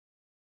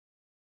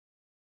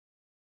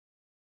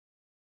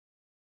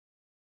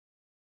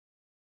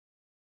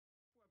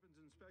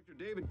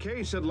David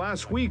Kay said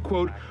last week,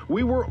 quote,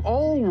 "We were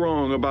all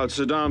wrong about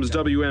Saddam's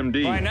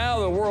WMD." By now,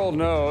 the world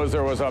knows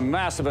there was a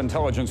massive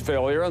intelligence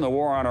failure in the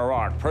war on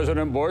Iraq.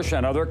 President Bush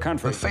and other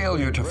countries. The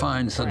failure to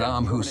find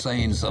Saddam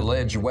Hussein's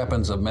alleged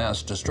weapons of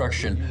mass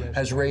destruction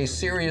has raised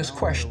serious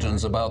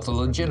questions about the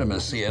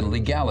legitimacy and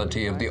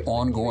legality of the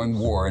ongoing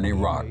war in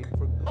Iraq.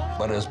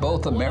 But as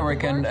both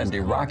American and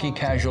Iraqi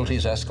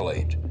casualties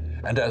escalate,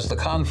 and as the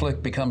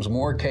conflict becomes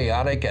more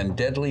chaotic and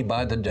deadly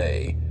by the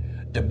day,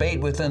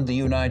 debate within the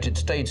United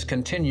States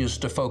continues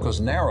to focus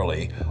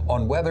narrowly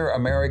on whether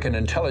American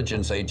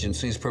intelligence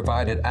agencies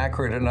provided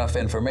accurate enough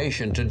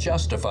information to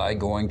justify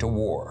going to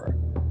war.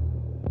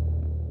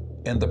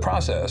 In the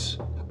process,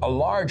 a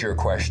larger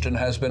question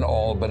has been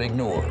all but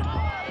ignored.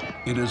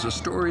 It is a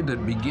story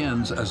that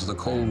begins as the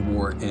Cold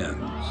War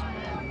ends.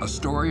 A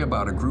story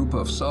about a group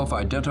of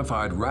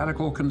self-identified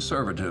radical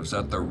conservatives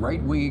at the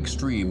right-wing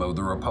extreme of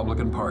the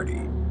Republican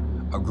Party.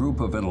 A group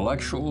of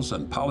intellectuals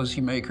and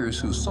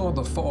policymakers who saw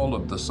the fall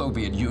of the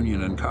Soviet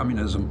Union and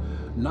communism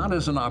not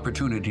as an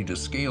opportunity to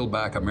scale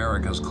back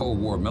America's Cold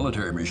War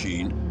military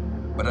machine,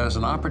 but as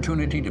an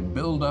opportunity to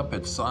build up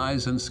its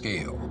size and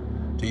scale,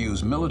 to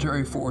use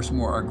military force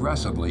more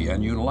aggressively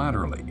and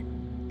unilaterally,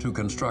 to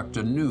construct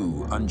a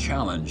new,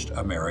 unchallenged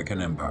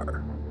American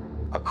empire.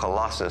 A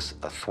colossus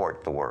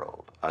athwart the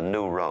world, a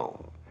new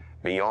Rome,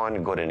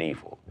 beyond good and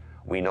evil.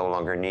 We no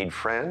longer need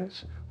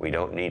friends, we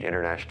don't need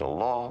international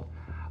law.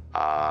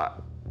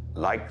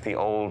 Like the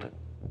old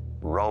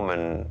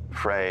Roman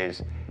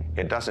phrase,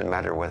 it doesn't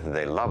matter whether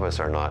they love us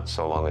or not,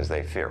 so long as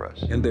they fear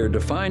us. In their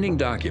defining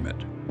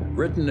document,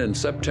 written in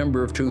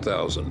September of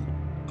 2000,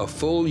 a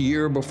full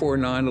year before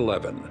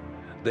 9/11,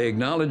 they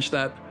acknowledge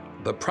that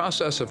the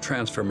process of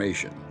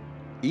transformation,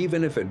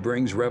 even if it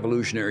brings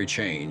revolutionary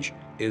change,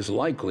 is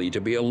likely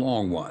to be a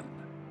long one.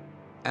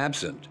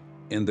 Absent,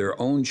 in their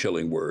own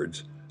chilling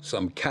words,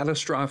 some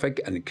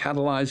catastrophic and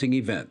catalyzing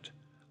event,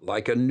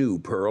 like a new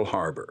Pearl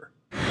Harbor.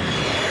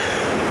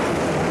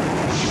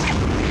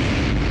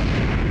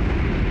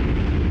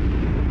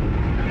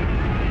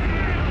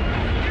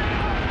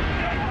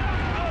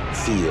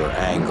 Fear,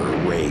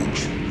 anger,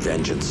 rage,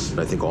 vengeance.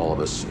 I think all of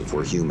us, if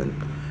we're human,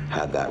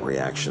 had that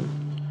reaction.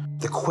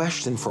 The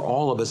question for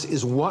all of us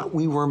is what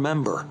we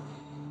remember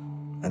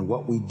and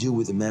what we do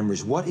with the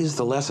memories. What is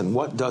the lesson?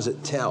 What does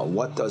it tell?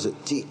 What does it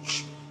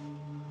teach?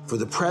 For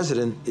the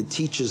president, it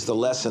teaches the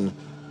lesson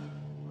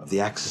of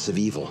the axis of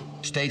evil.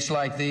 States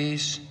like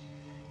these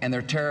and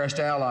their terrorist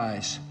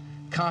allies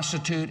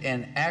constitute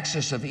an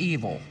axis of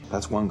evil.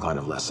 That's one kind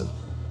of lesson.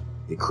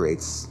 It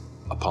creates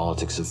a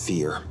politics of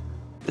fear.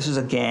 This is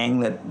a gang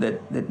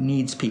that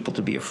needs people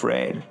to be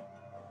afraid.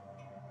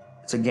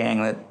 It's a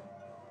gang that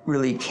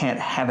really can't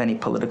have any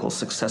political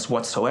success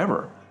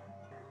whatsoever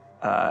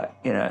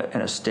in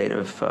a state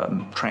of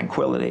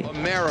tranquility.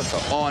 America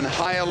on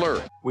high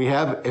alert. We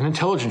have an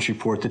intelligence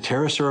report that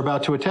terrorists are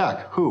about to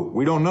attack. Who?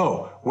 We don't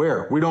know.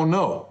 Where? We don't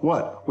know.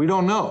 What? We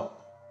don't know.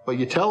 But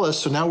you tell us,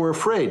 so now we're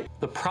afraid.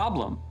 The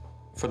problem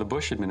for the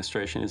Bush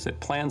administration is that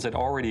plans that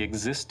already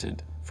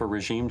existed for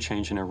regime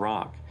change in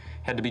Iraq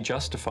had to be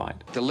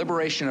justified. The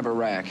liberation of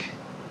Iraq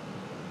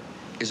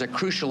is a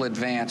crucial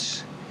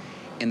advance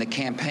in the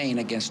campaign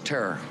against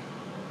terror.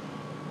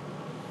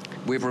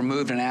 We've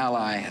removed an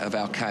ally of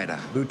al-Qaeda.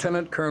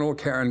 Lieutenant Colonel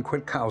Karen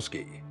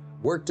Kwiatkowski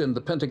worked in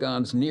the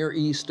Pentagon's Near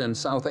East and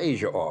South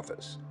Asia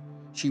office.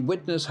 She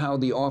witnessed how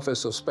the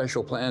Office of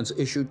Special Plans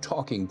issued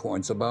talking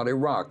points about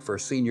Iraq for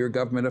senior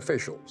government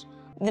officials.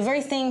 The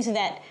very things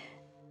that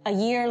a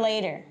year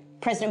later,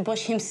 President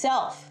Bush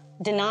himself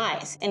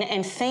denies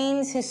and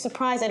feigns his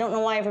surprise. I don't know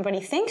why everybody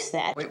thinks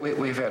that.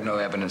 We've had no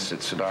evidence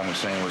that Saddam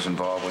Hussein was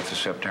involved with the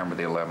September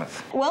the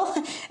 11th. Well,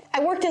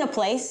 I worked in a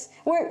place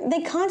where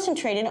they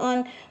concentrated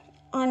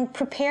on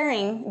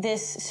preparing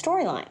this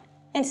storyline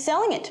and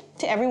selling it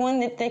to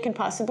everyone that they could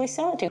possibly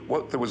sell it to.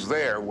 What was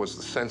there was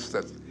the sense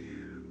that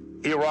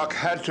Iraq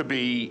had to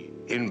be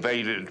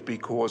invaded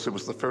because it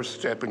was the first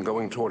step in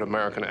going toward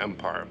American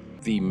empire.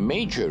 The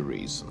major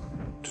reason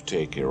to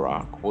take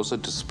Iraq was a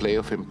display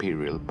of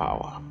imperial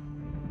power.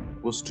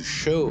 It was to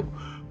show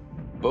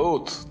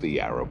both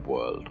the Arab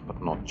world,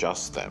 but not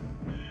just them,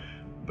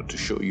 but to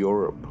show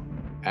Europe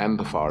and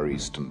the Far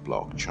Eastern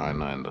Bloc,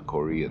 China and the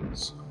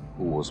Koreans,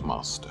 who was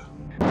master.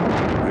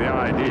 The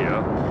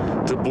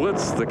idea to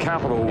blitz the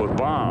capital with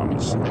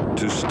bombs,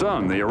 to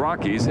stun the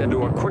Iraqis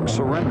into a quick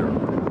surrender.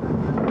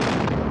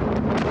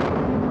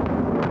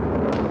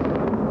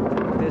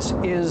 This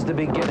is the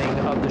beginning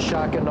of the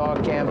shock and awe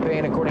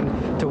campaign. According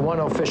to one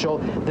official,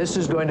 this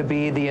is going to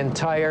be the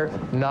entire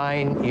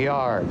 9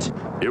 yards.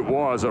 It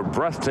was a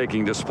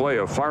breathtaking display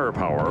of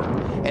firepower.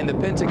 And the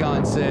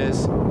Pentagon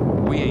says,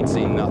 we ain't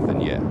seen nothing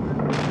yet.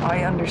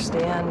 I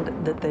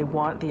understand that they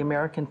want the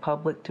American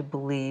public to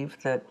believe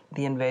that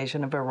the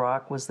invasion of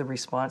Iraq was the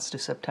response to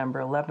September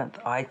 11th.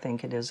 I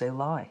think it is a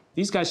lie.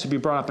 These guys should be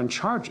brought up on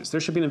charges.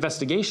 There should be an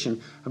investigation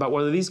about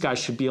whether these guys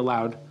should be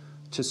allowed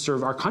to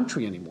serve our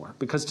country anymore.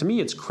 Because to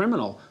me, it's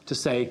criminal to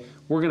say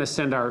we're going to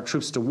send our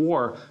troops to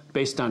war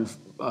based on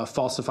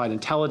falsified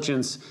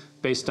intelligence,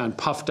 based on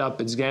puffed up,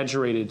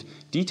 exaggerated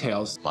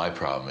details. My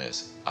problem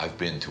is, I've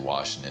been to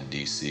Washington,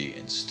 D.C.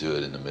 and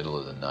stood in the middle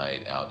of the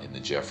night out in the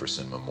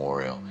Jefferson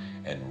Memorial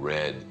and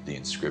read the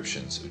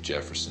inscriptions of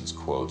Jefferson's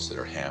quotes that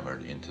are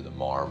hammered into the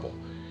marble.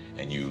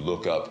 And you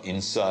look up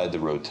inside the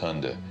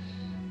rotunda,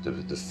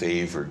 the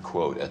favored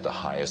quote at the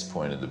highest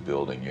point of the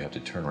building. You have to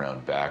turn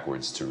around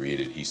backwards to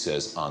read it. He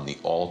says, "On the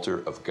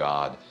altar of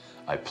God,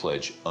 I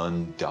pledge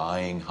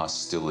undying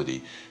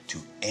hostility to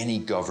any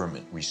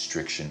government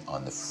restriction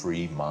on the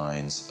free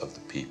minds of the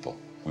people."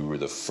 We were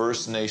the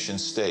first nation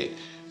state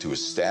to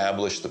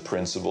establish the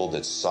principle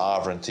that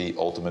sovereignty,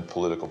 ultimate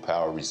political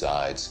power,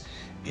 resides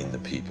in the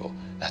people.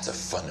 That's a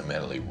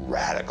fundamentally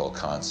radical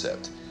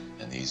concept,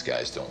 and these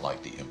guys don't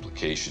like the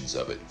implications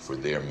of it for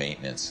their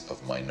maintenance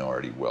of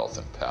minority wealth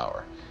and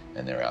power,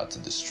 and they're out to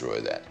destroy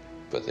that.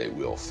 But they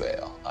will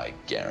fail. I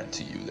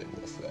guarantee you they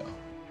will fail.